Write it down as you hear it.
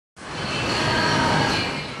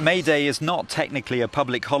May Day is not technically a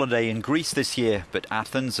public holiday in Greece this year, but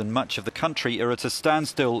Athens and much of the country are at a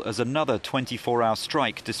standstill as another 24-hour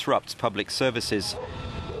strike disrupts public services.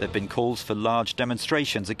 There have been calls for large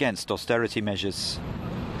demonstrations against austerity measures.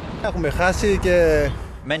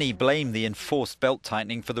 Many blame the enforced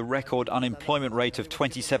belt-tightening for the record unemployment rate of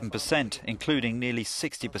 27%, including nearly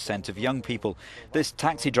 60% of young people. This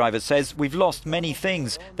taxi driver says, "We've lost many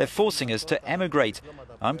things. They're forcing us to emigrate.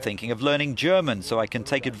 I'm thinking of learning German so I can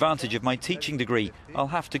take advantage of my teaching degree. I'll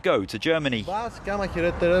have to go to Germany."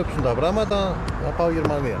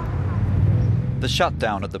 The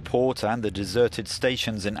shutdown at the port and the deserted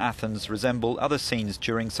stations in Athens resemble other scenes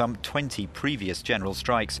during some 20 previous general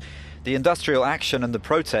strikes. The industrial action and the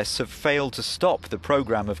protests have failed to stop the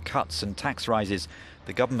programme of cuts and tax rises.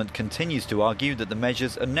 The government continues to argue that the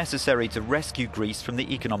measures are necessary to rescue Greece from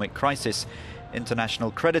the economic crisis. International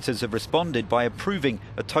creditors have responded by approving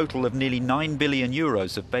a total of nearly €9 billion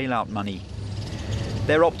of bailout money.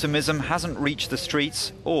 Their optimism hasn't reached the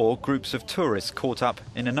streets or groups of tourists caught up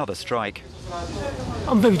in another strike.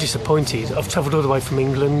 I'm very disappointed. I've travelled all the way from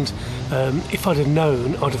England. If I'd have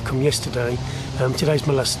known, I'd have come yesterday. Today's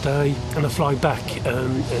my last day and I fly back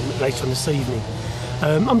later on this evening.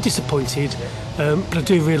 I'm disappointed, but I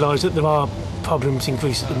do realise that there are problems in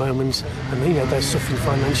Greece at the moment and they're suffering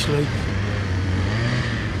financially.